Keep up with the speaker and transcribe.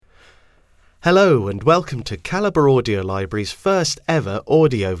Hello and welcome to Calibre Audio Library's first ever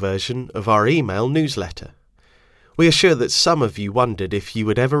audio version of our email newsletter. We are sure that some of you wondered if you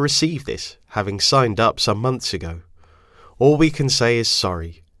would ever receive this, having signed up some months ago. All we can say is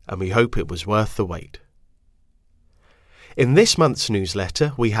sorry, and we hope it was worth the wait. In this month's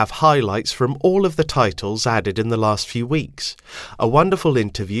newsletter, we have highlights from all of the titles added in the last few weeks, a wonderful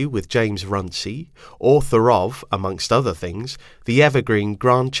interview with James Runcie, author of, amongst other things, the evergreen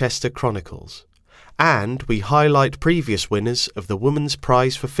Grantchester Chronicles, and we highlight previous winners of the Women's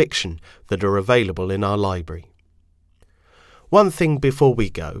Prize for Fiction that are available in our library. One thing before we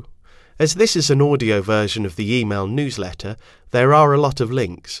go, as this is an audio version of the email newsletter, there are a lot of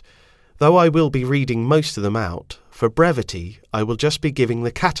links. Though I will be reading most of them out, for brevity, I will just be giving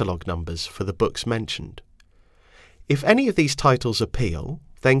the catalogue numbers for the books mentioned. If any of these titles appeal,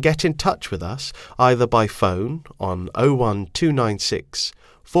 then get in touch with us either by phone on 01296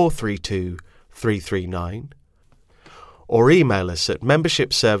 432 339 or email us at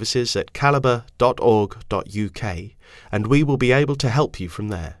membershipservices@calibre.org.uk and we will be able to help you from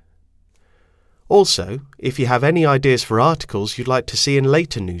there. Also, if you have any ideas for articles you'd like to see in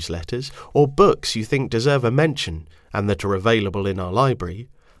later newsletters or books you think deserve a mention and that are available in our library,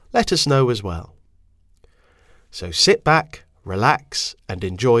 let us know as well. So sit back, relax and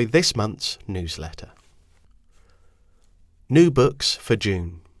enjoy this month's newsletter. New books for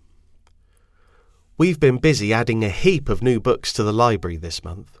June. We've been busy adding a heap of new books to the library this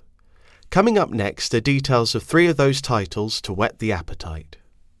month. Coming up next are details of 3 of those titles to whet the appetite.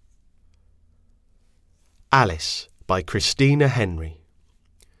 Alice by Christina Henry.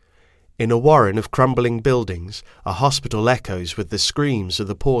 In a warren of crumbling buildings, a hospital echoes with the screams of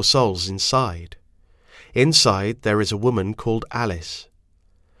the poor souls inside. Inside there is a woman called Alice.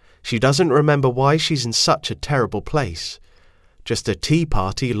 She doesn't remember why she's in such a terrible place. Just a tea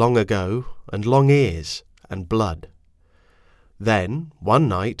party long ago, and long ears, and blood. Then, one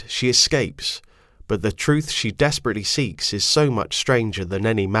night, she escapes, but the truth she desperately seeks is so much stranger than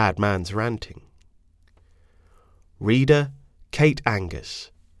any madman's ranting. Reader, Kate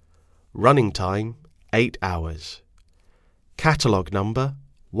Angus. Running time, 8 hours. Catalogue number,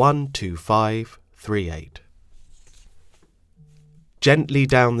 12538. Gently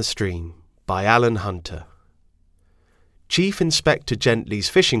Down the Stream, by Alan Hunter. Chief Inspector Gently's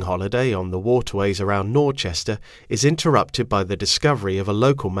fishing holiday on the waterways around Norchester is interrupted by the discovery of a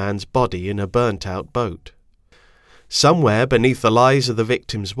local man's body in a burnt-out boat. Somewhere beneath the lies of the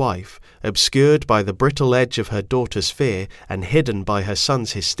victim's wife, obscured by the brittle edge of her daughter's fear and hidden by her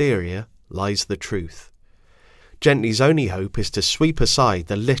son's hysteria, lies the truth. Gently's only hope is to sweep aside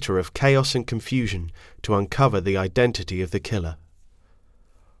the litter of chaos and confusion to uncover the identity of the killer.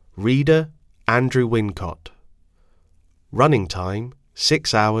 Reader, Andrew Wincott. Running time,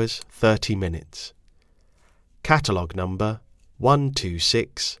 6 hours, 30 minutes. Catalogue number,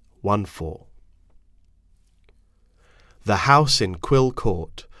 12614. The House in Quill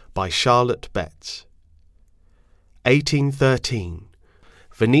Court by Charlotte Betts. 1813.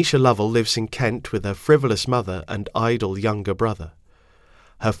 Venetia Lovell lives in Kent with her frivolous mother and idle younger brother.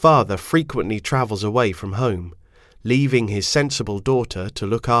 Her father frequently travels away from home, leaving his sensible daughter to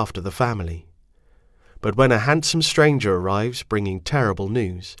look after the family. But when a handsome stranger arrives bringing terrible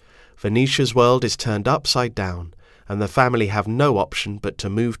news, Venetia's world is turned upside down and the family have no option but to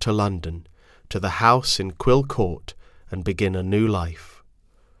move to London, to the house in Quill Court, and begin a new life.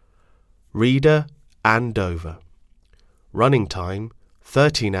 Reader, Anne Dover. Running time,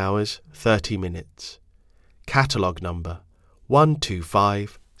 13 hours, 30 minutes. Catalogue number,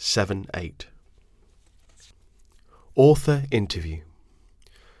 12578. Author interview.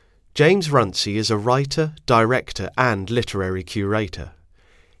 James Runcie is a writer, director and literary curator.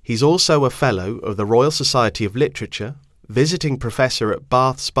 He's also a Fellow of the Royal Society of Literature, visiting professor at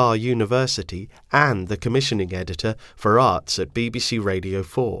Bath Spa University and the commissioning editor for arts at BBC Radio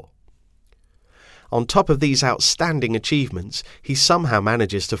 4. On top of these outstanding achievements, he somehow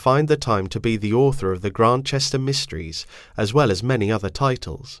manages to find the time to be the author of the Grantchester Mysteries, as well as many other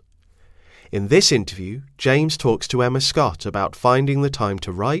titles. In this interview, James talks to Emma Scott about finding the time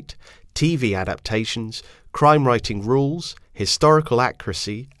to write, TV adaptations, crime writing rules, historical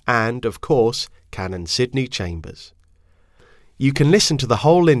accuracy, and, of course, Canon Sidney Chambers. You can listen to the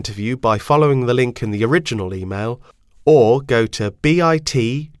whole interview by following the link in the original email or go to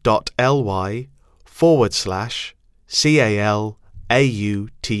bit.ly/CALAUTH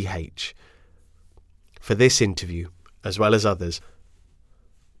for this interview, as well as others.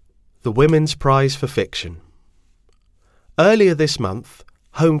 The Women's Prize for Fiction. Earlier this month,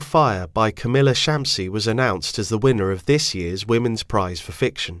 Home Fire by Camilla Shamsi was announced as the winner of this year's Women's Prize for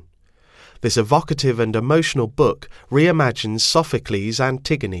Fiction. This evocative and emotional book reimagines Sophocles'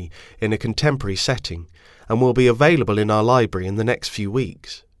 Antigone in a contemporary setting and will be available in our library in the next few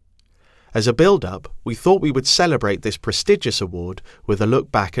weeks. As a build-up, we thought we would celebrate this prestigious award with a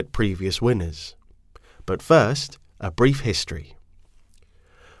look back at previous winners. But first, a brief history.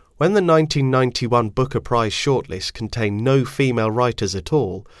 When the 1991 Booker Prize shortlist contained no female writers at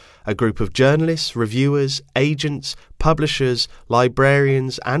all, a group of journalists, reviewers, agents, publishers,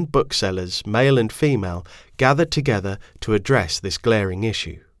 librarians and booksellers, male and female, gathered together to address this glaring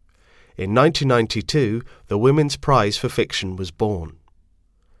issue. In 1992, the Women's Prize for Fiction was born.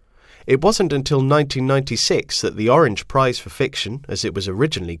 It wasn't until 1996 that the Orange Prize for Fiction, as it was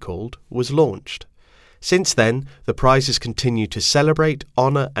originally called, was launched. Since then, the prizes continue to celebrate,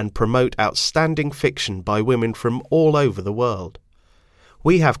 honour and promote outstanding fiction by women from all over the world.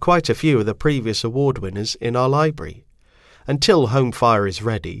 We have quite a few of the previous award winners in our library. Until Home Fire is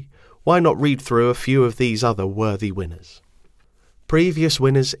ready, why not read through a few of these other worthy winners? Previous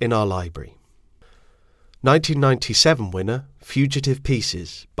winners in our library. 1997 winner, Fugitive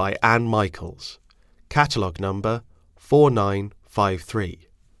Pieces by Anne Michaels. Catalogue number 4953.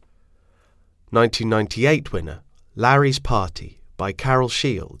 1998 winner, Larry's Party by Carol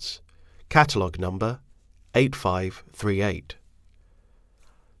Shields. Catalogue number 8538.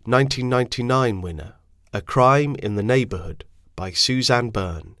 1999 winner, A Crime in the Neighbourhood by Suzanne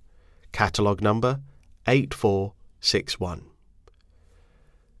Byrne. Catalogue number 8461.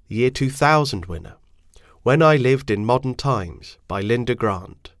 Year 2000 winner, When I Lived in Modern Times by Linda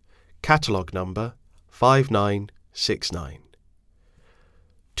Grant. Catalogue number 5969.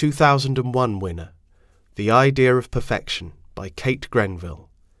 2001 winner, The Idea of Perfection by Kate Grenville.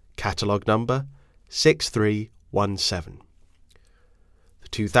 Catalogue number 6317. The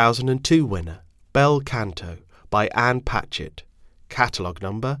 2002 winner, Bel Canto by Anne Patchett. Catalogue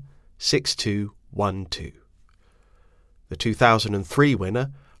number 6212. The 2003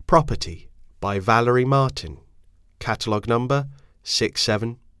 winner, Property by Valerie Martin. Catalogue number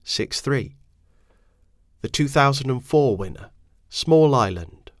 6763. The 2004 winner, Small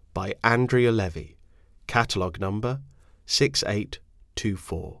Island by Andrea Levy. Catalogue number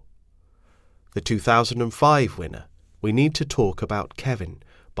 6824. The 2005 winner, We Need to Talk About Kevin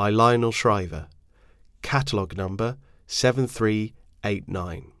by Lionel Shriver. Catalogue number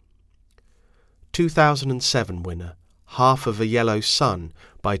 7389. 2007 winner, Half of a Yellow Sun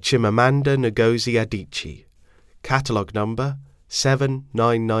by Chimamanda Ngozi Adichie. Catalogue number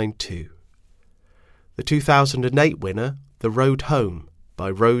 7992. The 2008 winner, The Road Home by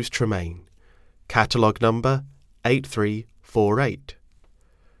Rose Tremaine. Catalogue number 8348.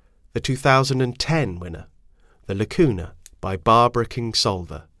 The 2010 winner, The Lacuna by Barbara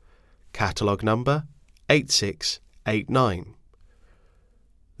Kingsolver. Catalogue number 8689.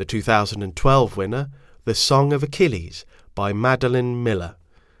 The 2012 winner, The Song of Achilles by Madeline Miller.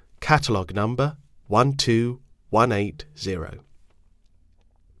 Catalogue number 12180.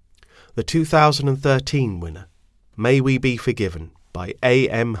 The 2013 winner, May We Be Forgiven by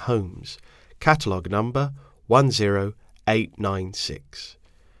A.M. Holmes. Catalogue number 10896.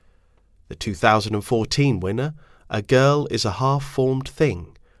 The 2014 winner, A Girl is a Half-Formed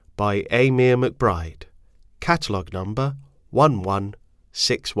Thing by Amir McBride. Catalogue number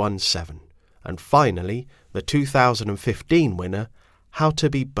 11617. And finally, the 2015 winner, How to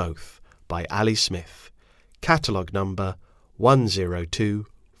Be Both by Ali Smith. Catalogue number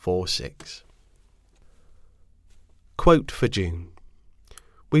 10246. Quote for June.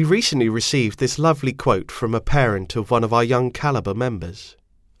 We recently received this lovely quote from a parent of one of our Young Calibre members.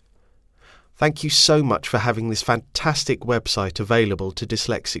 Thank you so much for having this fantastic website available to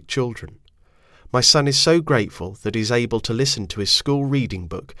dyslexic children. My son is so grateful that he's able to listen to his school reading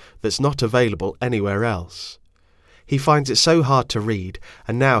book that's not available anywhere else. He finds it so hard to read,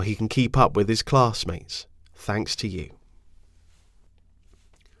 and now he can keep up with his classmates. Thanks to you.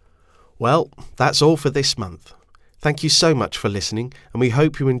 Well, that's all for this month. Thank you so much for listening, and we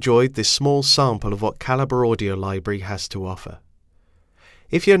hope you enjoyed this small sample of what Calibre Audio Library has to offer.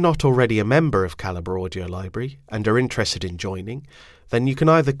 If you're not already a member of Calibre Audio Library and are interested in joining, then you can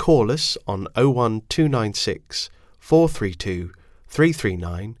either call us on 01296 432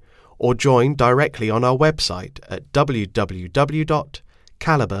 339 or join directly on our website at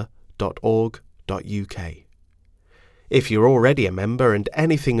www.calibre.org.uk. If you're already a member and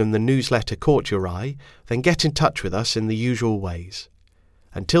anything in the newsletter caught your eye, then get in touch with us in the usual ways.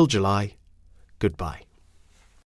 Until July, goodbye.